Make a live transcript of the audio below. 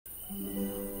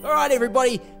Alright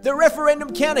everybody, the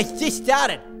referendum count has just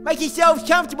started. Make yourselves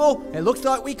comfortable. It looks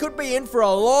like we could be in for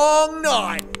a long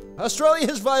night. Australia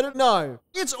has voted no.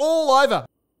 It's all over.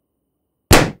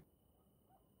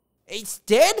 It's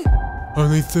dead?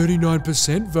 Only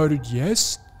 39% voted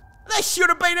yes. That should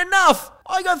have been enough.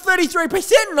 I got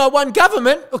 33% and I won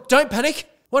government. Look, don't panic.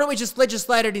 Why don't we just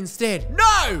legislate it instead?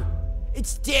 No!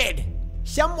 It's dead.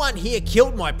 Someone here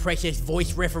killed my precious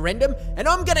voice referendum, and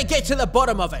I'm gonna get to the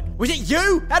bottom of it. Was it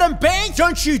you, Adam Banks?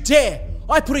 Don't you dare!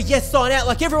 I put a yes sign out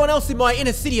like everyone else in my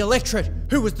inner city electorate,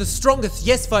 who was the strongest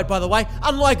yes vote, by the way,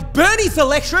 unlike Bernie's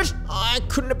electorate. It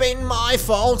couldn't have been my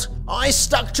fault. I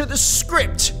stuck to the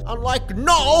script. Unlike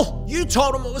Noel, you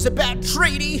told him it was about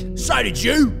treaty. So did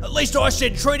you. At least I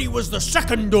said treaty was the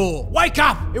second door. Wake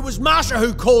up! It was Marsha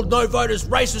who called no voters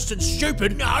racist and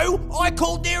stupid. No, I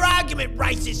called their argument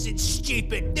racist and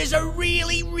stupid. There's a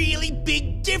really, really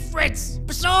big difference.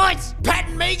 Besides, Pat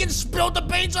and Megan spilled the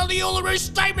beans on the Uluru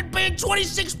Statement being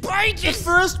 26 pages. The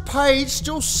first page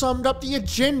still summed up the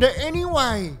agenda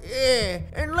anyway. Yeah,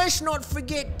 and let's not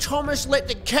forget Thomas let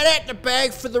the cat out the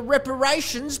bag for the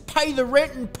reparations, pay the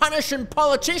rent and punishing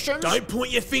politicians. Don't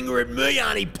point your finger at me,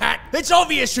 Auntie Pat. It's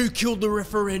obvious who killed the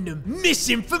referendum.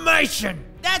 Misinformation.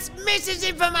 That's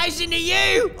misinformation to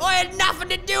you. I had nothing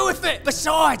to do with it.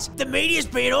 Besides, the media's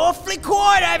been awfully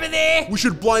quiet over there. We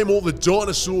should blame all the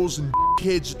dinosaurs and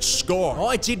heads at Sky.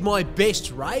 I did my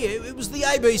best, Ray. It was the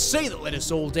ABC that let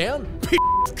us all down.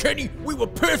 Kenny, we were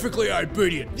perfectly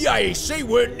obedient. The AEC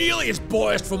weren't nearly as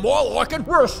biased for my liking.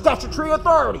 We're a statutory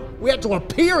authority. We had to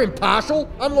appear impartial,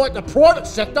 unlike the private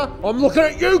sector. I'm looking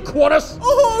at you, Qantas.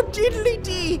 Oh,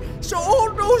 diddly-dee. So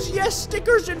all those yes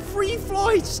stickers and free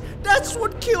flights, that's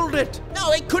what killed it.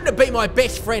 No, it couldn't have been my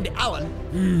best friend,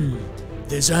 Alan.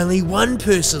 There's only one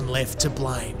person left to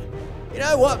blame. You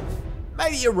know what?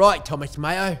 Maybe you're right, Thomas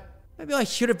Mayo. Maybe I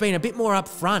should have been a bit more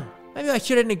upfront. Maybe I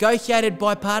should have negotiated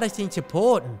bipartisan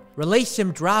support and released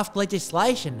some draft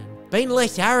legislation and been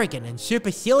less arrogant and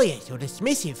supercilious or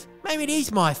dismissive. Maybe it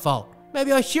is my fault.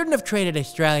 Maybe I shouldn't have treated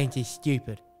Australians as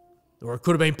stupid. Or it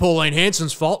could have been Pauline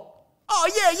Hanson's fault. Oh,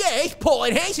 yeah, it's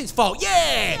Pauline Hanson's fault,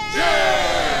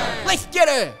 yeah! Let's get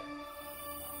her!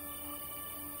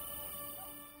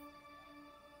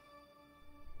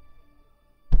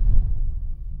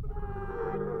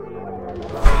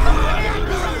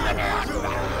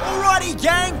 Alrighty,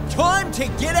 gang, time to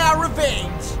get our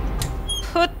revenge.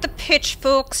 Put the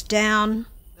pitchforks down.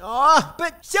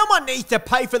 But someone needs to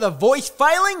pay for the voice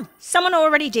failing. Someone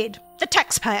already did. The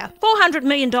taxpayer. $400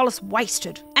 million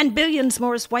wasted. And billions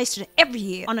more is wasted every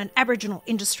year on an Aboriginal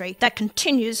industry that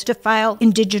continues to fail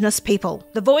Indigenous people.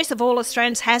 The voice of all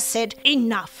Australians has said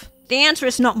enough. The answer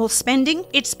is not more spending,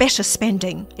 it's better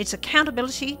spending. It's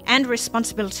accountability and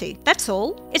responsibility. That's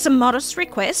all. It's a modest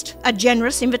request, a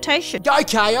generous invitation.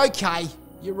 Okay.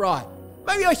 You're right.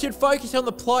 Maybe I should focus on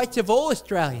the plights of all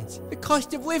Australians. The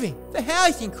cost of living, the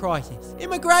housing crisis,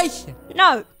 immigration.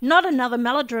 No, not another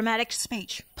melodramatic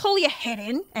speech. Pull your head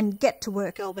in and get to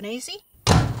work, Albanese.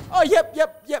 Oh, yep.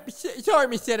 Sorry,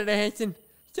 Miss Senator Hanson.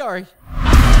 Sorry.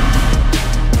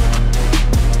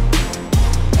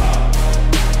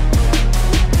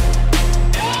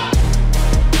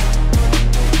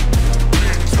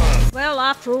 Well,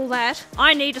 after all that,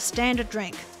 I need a standard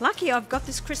drink. Lucky I've got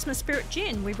this Christmas Spirit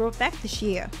gin we brought back this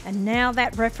year. And now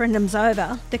that referendum's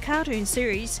over, the cartoon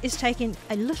series is taking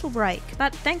a little break.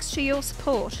 But thanks to your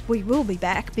support, we will be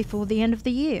back before the end of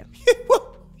the year.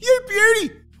 You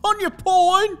beauty! On your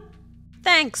Pauline!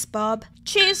 Thanks, Bob.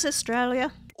 Cheers,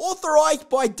 Australia. Authorised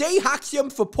by D.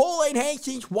 Huxium for Pauline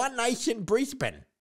Hanson's One Nation Brisbane.